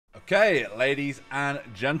Okay, ladies and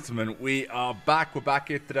gentlemen, we are back. We're back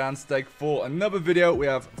here today on Stake for another video. We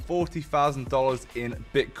have $40,000 in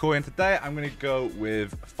Bitcoin. Today, I'm going to go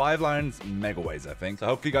with 5 lines megaways, I think. So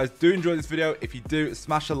hopefully you guys do enjoy this video. If you do,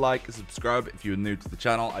 smash a like, subscribe if you're new to the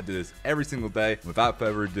channel. I do this every single day. Without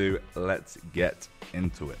further ado, let's get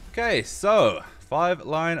into it. Okay, so 5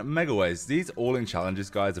 line megaways. These all-in challenges,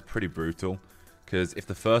 guys, are pretty brutal. Because if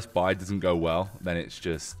the first buy doesn't go well, then it's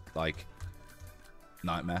just like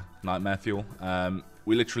nightmare fuel.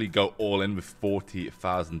 We literally go all in with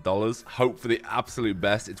 $40,000. Hope for the absolute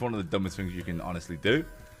best. It's one of the dumbest things you can honestly do,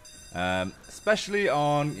 especially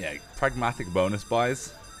on pragmatic bonus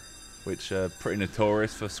buys, which are pretty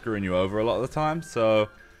notorious for screwing you over a lot of the time. So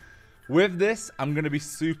with this, I'm going to be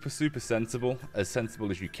super sensible as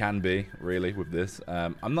you can be, really, with this.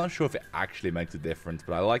 I'm not sure if it actually makes a difference,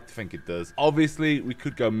 but I like to think it does. Obviously, we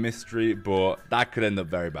could go mystery, but that could end up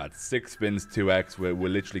very bad. 6 spins, 2x, we're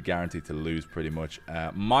literally guaranteed to lose pretty much.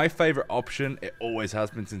 My favorite option, it always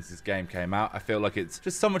has been since this game came out, I feel like it's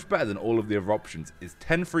just so much better than all of the other options, is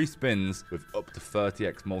 10 free spins with up to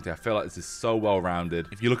 30x multi. I feel like this is so well-rounded.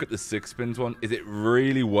 If you look at the 6 spins one, is it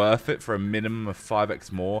really worth it for a minimum of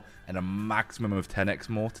 5x more and a maximum of 10x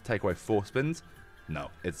more to take away 4 spins? No,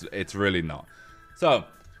 it's really not. So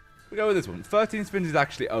we go with this one. 13 spins is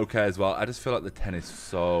actually okay as well. I just feel like the 10 is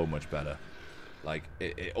so much better. Like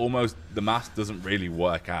it almost, the math doesn't really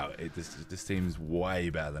work out. It just seems way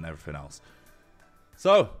better than everything else.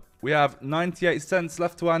 So we have 98 cents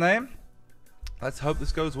left to our name. Let's hope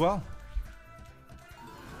this goes well.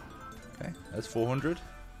 Okay, that's 400.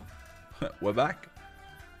 We're back.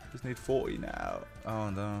 Just need 40 now. Oh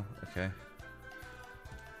no. Okay.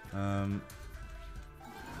 Oh,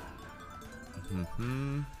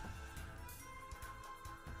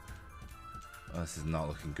 this is not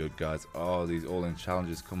looking good, guys. Oh, these all-in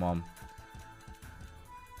challenges. Come on.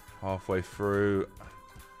 Halfway through.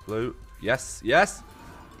 Blue. Yes. Yes.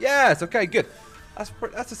 Yes. Okay. Good.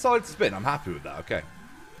 That's a solid spin. I'm happy with that. Okay.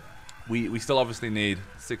 We still obviously need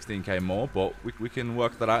 16k more, but we can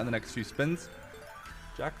work that out in the next few spins.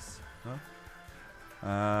 Jacks? No?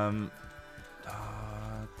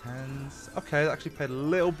 10s. Okay, that actually paid a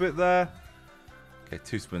little bit there. Okay,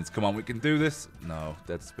 2 spins. Come on, we can do this. No,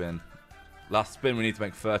 dead spin. Last spin, we need to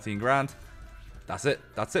make 13 grand. That's it.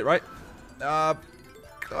 That's it, right?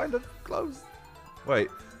 Kind of close. Wait.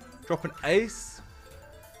 Drop an ace.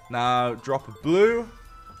 Now, drop a blue.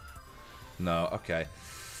 No, okay.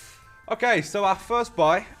 Okay, so our first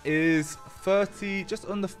buy is just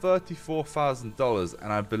under $34,000,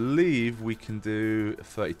 and I believe we can do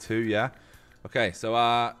 32. Yeah. Okay, so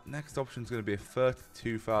our next option is going to be a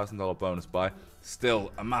 $32,000 bonus buy.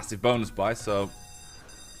 Still a massive bonus buy, so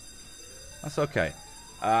that's okay.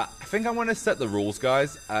 I think I'm going to set the rules,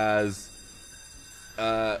 guys, as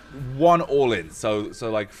 1 all-in. So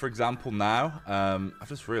like for example, now I've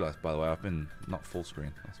just realized, by the way, I've been not full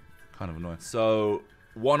screen. That's kind of annoying. So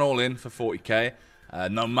 1 all-in for 40k.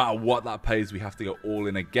 No matter what that pays, we have to go all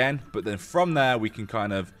in again. But then from there, we can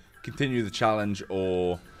kind of continue the challenge,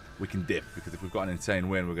 or we can dip. Because if we've got an insane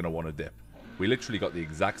win, we're going to want to dip. We literally got the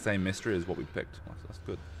exact same mystery as what we picked. That's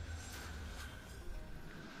good.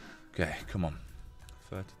 Okay, come on.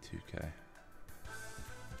 32k.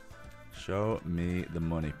 Show me the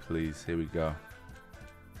money, please. Here we go.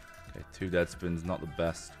 Okay, 2 dead spins, not the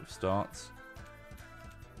best of starts.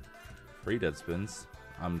 3 dead spins.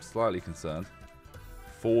 I'm slightly concerned.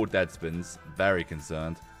 4 dead spins, very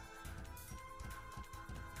concerned.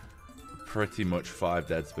 Pretty much 5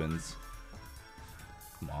 dead spins.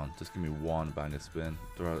 Come on, just give me 1 banger spin.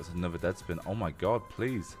 Bro, it's another dead spin. Oh my god,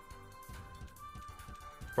 please.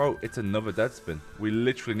 Bro, it's another dead spin. We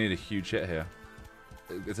literally need a huge hit here.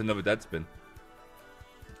 It's another dead spin.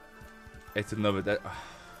 It's another dead...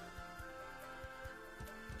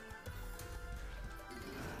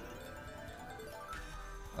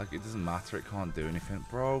 Like, it doesn't matter. It can't do anything.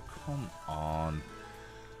 Bro, come on.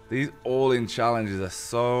 These all-in challenges are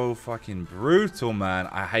so fucking brutal, man.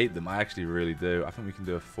 I hate them. I actually really do. I think we can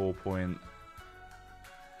do a 4.5.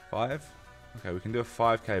 Okay, we can do a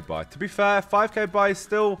 5k buy. To be fair, 5k buy is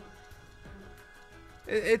still...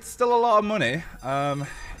 It's still a lot of money.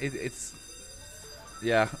 It's...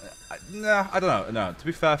 Yeah. No, I don't know. No, to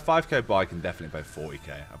be fair, 5k buy can definitely pay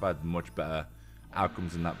 40k. I've had much better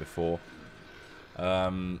outcomes than that before.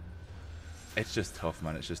 It's just tough,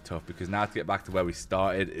 man. It's just tough because now to get back to where we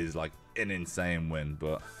started is like an insane win.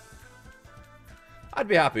 But I'd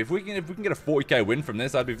be happy if we can get a 40k win from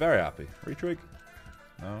this. I'd be very happy. Retrig?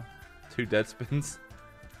 No. 2 dead spins.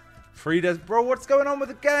 3 dead. Bro, what's going on with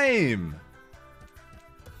the game?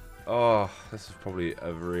 Oh, this is probably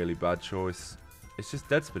a really bad choice. It's just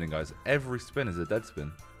dead spinning, guys. Every spin is a dead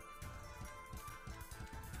spin.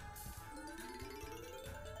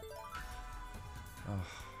 Oh,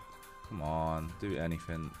 come on. Do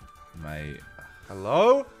anything, mate.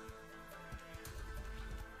 Hello?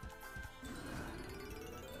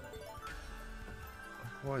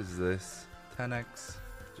 What is this? 10x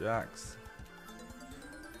jacks.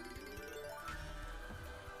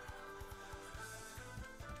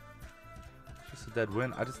 Just a dead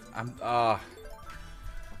win.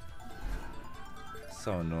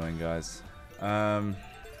 So annoying, guys.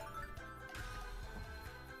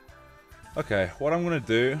 Okay, what I'm going to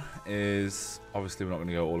do is, obviously we're not going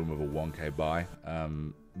to go all in with a 1k buy.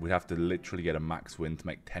 We'd have to literally get a max win to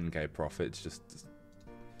make 10k profit. It's just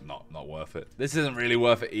not worth it. This isn't really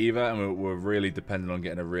worth it either, and we're really dependent on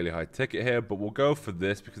getting a really high ticket here, but we'll go for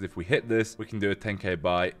this because if we hit this, we can do a 10k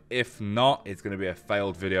buy. If not, it's going to be a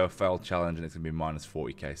failed video, failed challenge, and it's going to be minus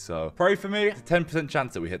 40k. So pray for me. It's a 10%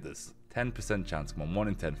 chance that we hit this. 10% chance. Come on, 1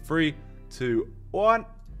 in 10. 3, 2, 1.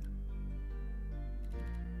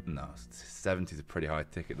 No, 70 is a pretty high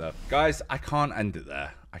ticket though. Guys, I can't end it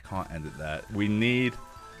there. I can't end it there. We need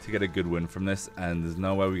to get a good win from this, and there's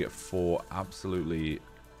no way we get 4 absolutely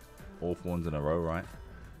awful ones in a row, right?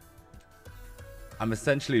 I'm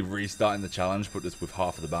essentially restarting the challenge, but just with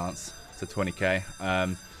half of the balance to 20k.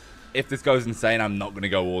 If this goes insane, I'm not going to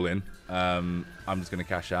go all in. I'm just going to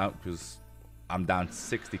cash out because I'm down to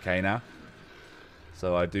 60k now.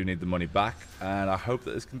 So I do need the money back, and I hope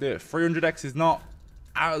that this can do it. 300x is not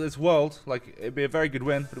out of this world. Like, it'd be a very good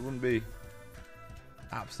win, but it wouldn't be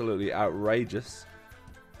absolutely outrageous.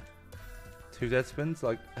 2 dead spins,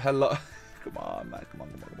 like, hello. Come on, man. Come on.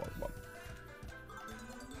 I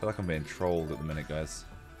feel like I'm being trolled at the minute, guys.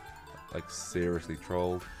 Like, seriously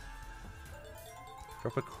trolled.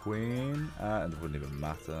 Drop a queen. And it wouldn't even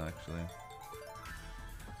matter, actually.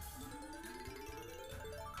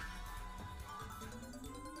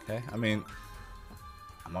 Okay, I mean,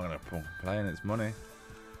 I'm not going to complain. It's money.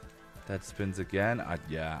 Dead spins again. I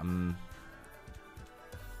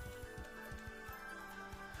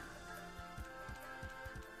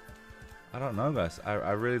don't know, guys.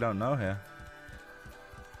 I really don't know here.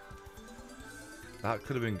 That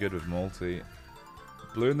could have been good with multi.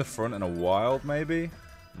 Blue in the front and a wild, maybe?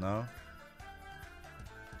 No.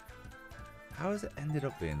 How has it ended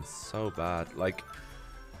up being so bad? Like,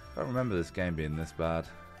 I don't remember this game being this bad.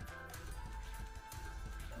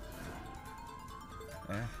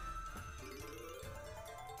 Yeah.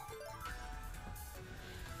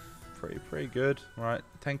 Pretty good. Right,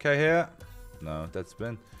 10k here. No, dead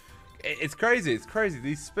spin. It's crazy. It's crazy.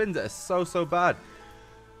 These spins are so bad.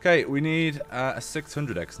 Okay, we need a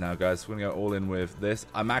 600x now, guys. We're going to go all in with this.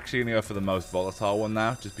 I'm actually going to go for the most volatile one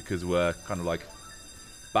now, just because we're kind of like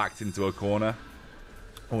backed into a corner.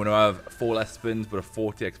 I want to have 4 less spins, but a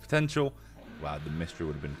 40x potential. Wow, the mystery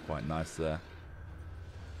would have been quite nice there.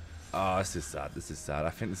 Oh, this is sad. This is sad. I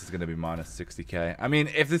think this is going to be minus 60k. I mean,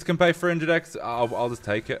 if this can pay 300x, I'll just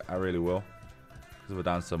take it. I really will. Because we're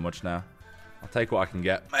down so much now. I'll take what I can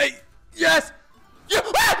get. Mate! Yes! Yeah!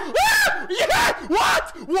 Yeah!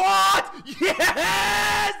 What?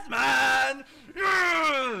 Yes, man!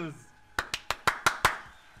 Yes!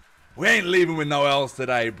 We ain't leaving with no L's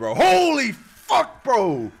today, bro. Holy fuck,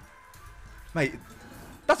 bro! Mate,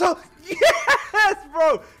 that's all. Yes,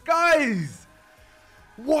 bro! Guys!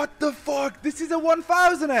 What the fuck? This is a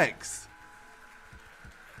 1000x!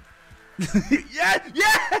 Yes!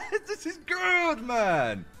 This is good,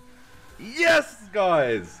 man! Yes,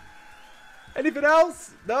 guys! Anything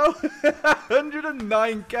else? No?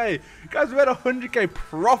 109k. Guys, we had a 100k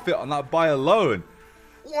profit on that buy alone.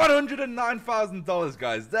 $109,000,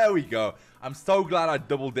 guys. There we go. I'm so glad I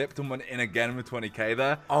double dipped and went in again with 20k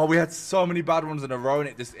there. Oh, we had so many bad ones in a row, and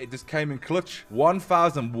it just came in clutch.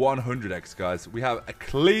 1,100x, guys. We have a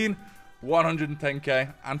clean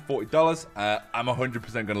 110k and $40. I'm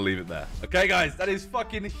 100% going to leave it there. Okay, guys, that is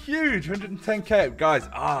fucking huge. 110k, guys.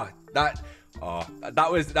 That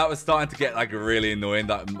was starting to get like really annoying.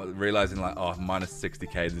 That realizing like, oh, minus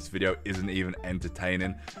 60k. This video isn't even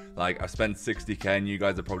entertaining. Like, I spent 60k, and you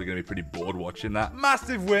guys are probably gonna be pretty bored watching that.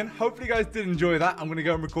 Massive win. Hopefully, you guys did enjoy that. I'm gonna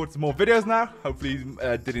go and record some more videos now. Hopefully, you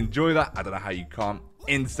did enjoy that. I don't know how you can't.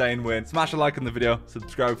 Insane win. Smash a like on the video.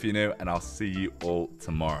 Subscribe if you're new, and I'll see you all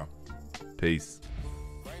tomorrow. Peace.